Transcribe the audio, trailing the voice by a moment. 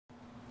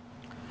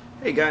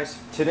Hey guys,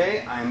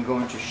 today I'm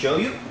going to show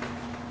you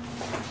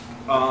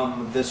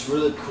this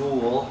really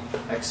cool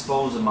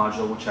exposure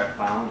module which I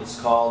found. It's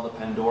called the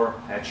Pandora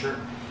Patcher,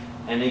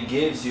 and it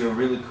gives you a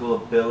really cool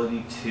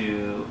ability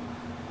to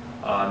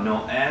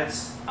no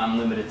ads,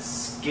 unlimited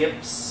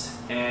skips,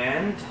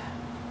 and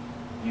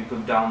you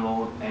can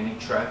download any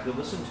track you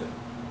listen to.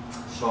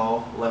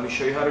 So let me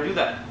show you how to do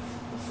that.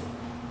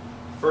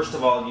 First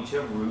of all, you need to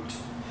root.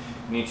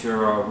 You need to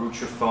root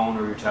your phone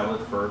or your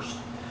tablet first.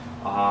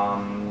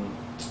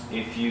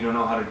 If you don't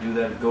know how to do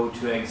that, go to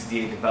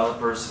XDA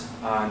Developers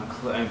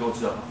and go to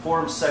the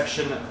forum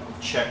section,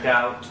 check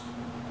out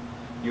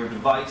your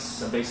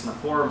device based on the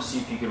forum, see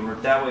if you can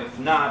root that way. If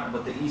not,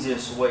 but the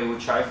easiest way,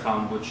 which I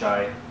found, which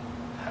I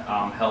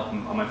help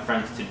my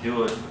friends to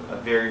do it,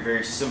 very,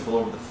 very simple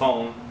over the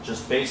phone.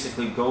 Just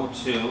basically go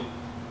to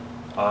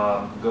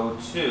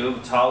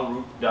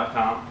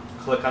talroot.com,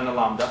 click on the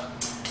Lambda,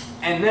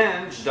 and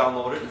then just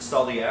download it,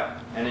 install the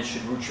app, and it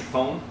should root your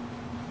phone.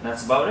 And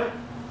that's about it.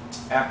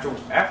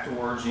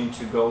 Afterwards, you need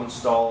to go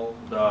install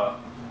the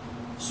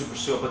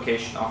SuperSue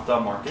application off the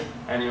market,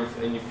 and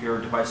if your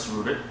device is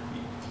rooted,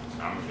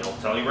 it'll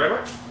tell you right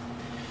away.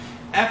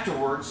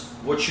 Afterwards,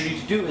 what you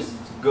need to do is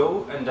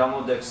go and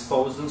download the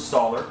exposed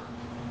installer.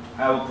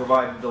 I will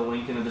provide the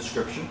link in the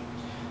description.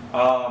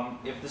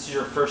 If this is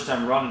your first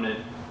time running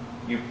it,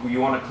 you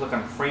want to click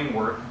on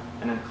Framework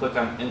and then click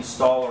on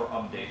Install or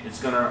Update. It's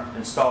going to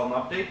install an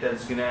update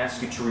that's going to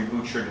ask you to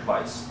reboot your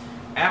device.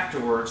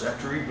 Afterwards,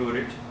 after you reboot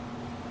it,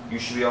 you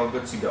should be all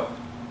good to go.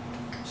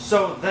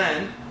 So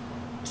then,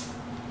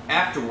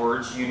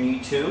 afterwards, you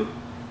need to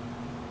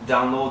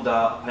download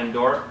the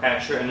Pandora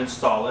Patcher and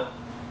install it,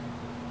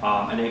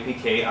 an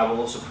APK. I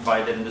will also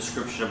provide that in the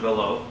description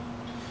below.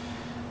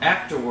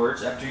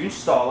 Afterwards, after you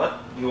install it,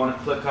 you want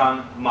to click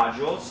on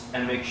Modules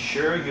and make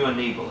sure you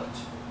enable it.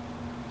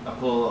 A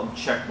little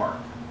check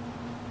mark.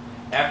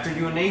 After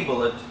you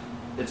enable it,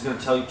 it's going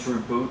to tell you to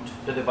reboot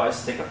the device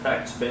to take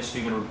effect. So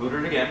basically, you're going to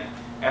reboot it again.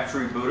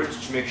 After you reboot it,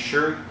 just make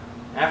sure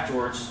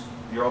afterwards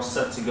you're all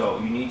set to go.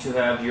 You need to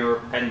have your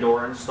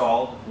Pandora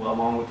installed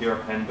along with your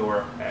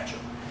Pandora Patcher.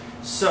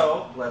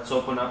 So let's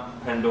open up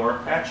Pandora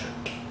Patcher.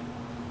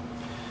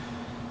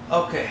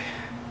 Okay,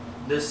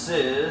 this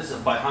is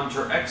by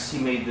Hunter X. He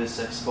made this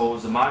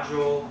exposed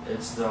module.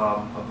 It's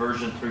a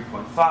version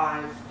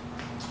 3.5,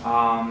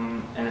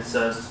 and it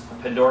says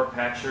Pandora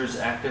Patcher is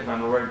active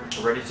and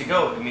ready to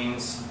go. It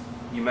means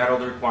you met all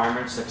the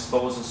requirements: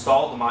 expose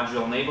installed, the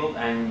module enabled,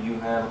 and you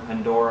have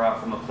Pandora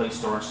from the Play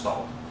Store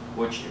installed,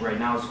 which right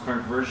now the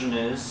current version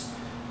is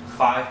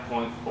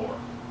 5.4.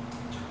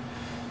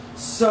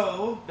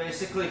 So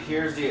basically,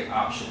 here's the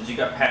options. You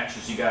got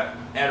patches, you got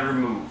add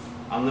remove,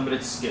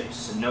 unlimited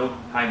skips, no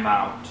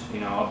timeout,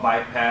 a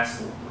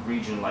bypass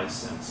region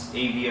license,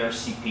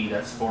 AVRCP,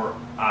 that's for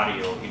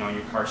audio,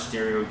 your car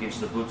stereo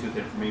gives you the Bluetooth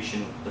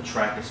information, the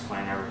track is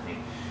playing,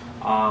 everything.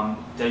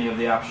 Then you have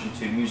the option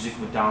to music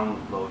with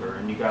downloader,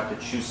 and you got to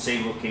choose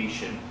save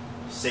location,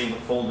 save a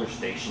folder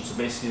station. So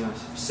basically,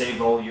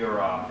 save all your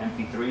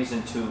MP3s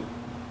into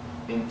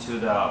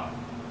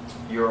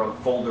your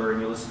folder,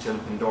 and you listen to the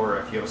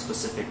Pandora. If you have a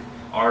specific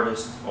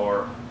artist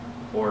or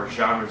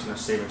genre, it's going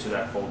to save it to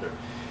that folder.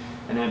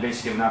 And then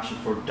basically you have an option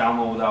for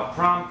download without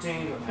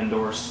prompting,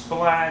 Pandora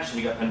Splash,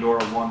 and you got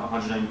Pandora 1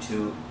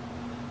 192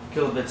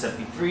 kilobits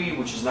MP3,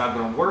 which is not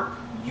going to work.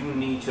 You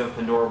need to have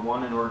Pandora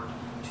 1 in order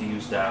to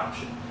use that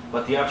option.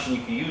 But the option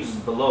you can use is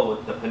below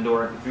it. The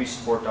Pandora MP3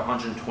 support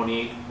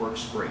 128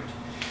 works great.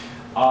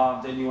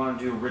 Then you want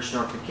to do rich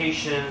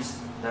notifications.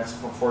 That's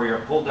for your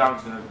pull down.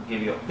 It's going to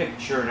give you a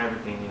picture and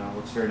everything.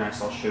 Looks very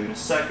nice. I'll show you in a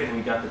second. And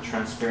we got the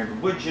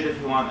transparent widget if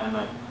you want, and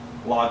like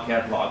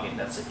logcat login.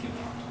 That's if you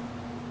want.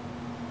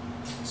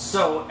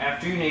 So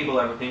after you enable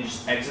everything,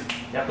 just exit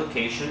the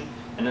application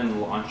and then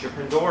launch your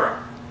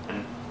Pandora.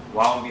 And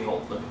wow and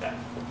behold, look at that.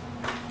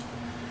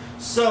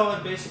 So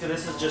basically,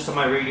 this is just on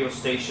my radio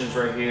stations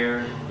right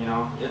here.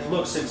 It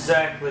looks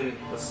exactly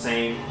the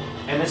same,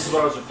 and this is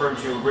what I was referring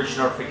to, rich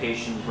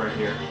notifications right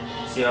here.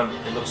 See how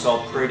it looks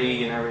all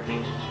pretty and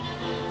everything.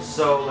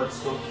 So let's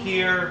go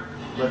here.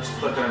 Let's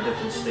click on a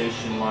different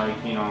station,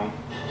 like the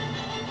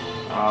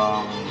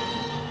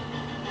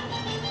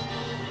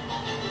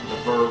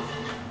Verve.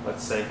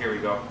 Let's say, here we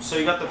go. So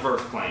you got the Verve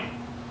playing.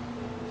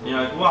 You're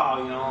like,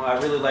 wow, I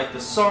really like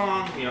this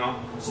song.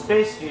 So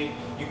basically,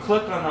 you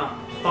click on the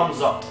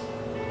thumbs up.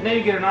 And then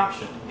you get an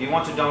option. Do you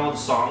want to download the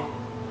song?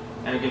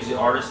 And it gives you the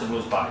artist and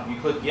who's by. You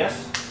click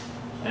yes,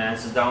 and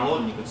it's a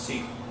download, and you can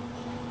see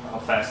how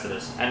fast it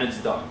is. And it's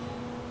done.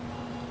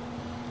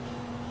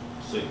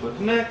 So you click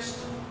next.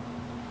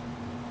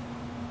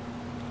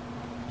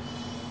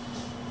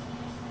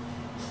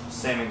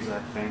 Same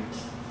exact thing.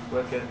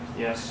 Click it,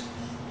 yes.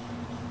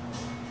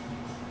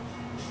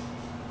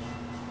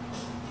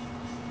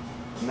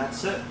 And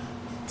that's it.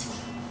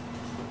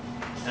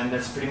 And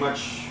that's pretty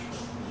much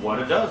what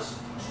it does.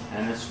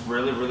 And it's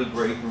really, really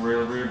great and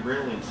really, really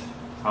brilliant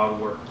how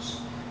it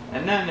works.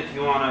 And then if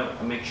you want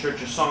to make sure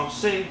your song's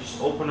saved, just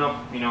open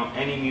up,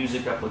 any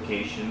music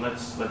application.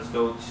 Let's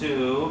go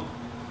to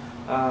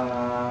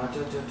I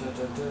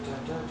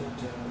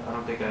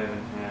don't think I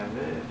even have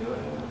it. Do I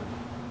have it?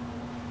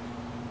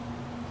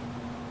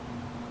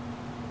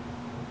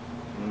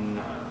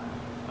 No.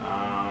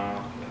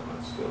 Okay,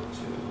 let's go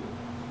to.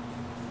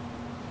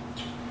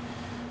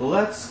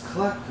 Let's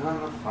click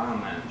on the file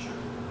manager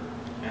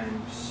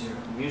and see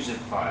music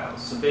files.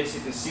 So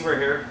basically, see right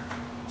here.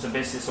 So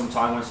basically,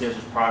 sometimes there's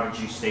this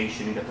Prodigy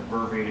station. You got the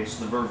Verve video,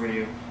 so the Verve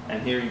video,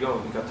 and here you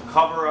go. You got the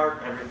cover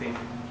art, everything,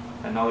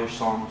 and all your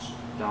songs.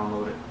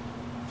 Download it.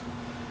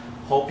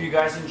 Hope you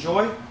guys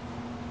enjoy.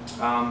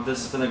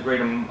 This has been a great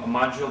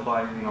module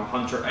by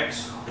Hunter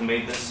X who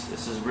made this.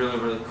 This is really,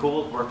 really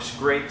cool. It works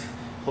great.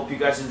 Hope you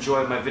guys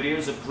enjoy my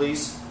videos, and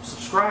please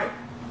subscribe.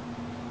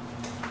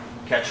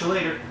 Catch you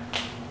later.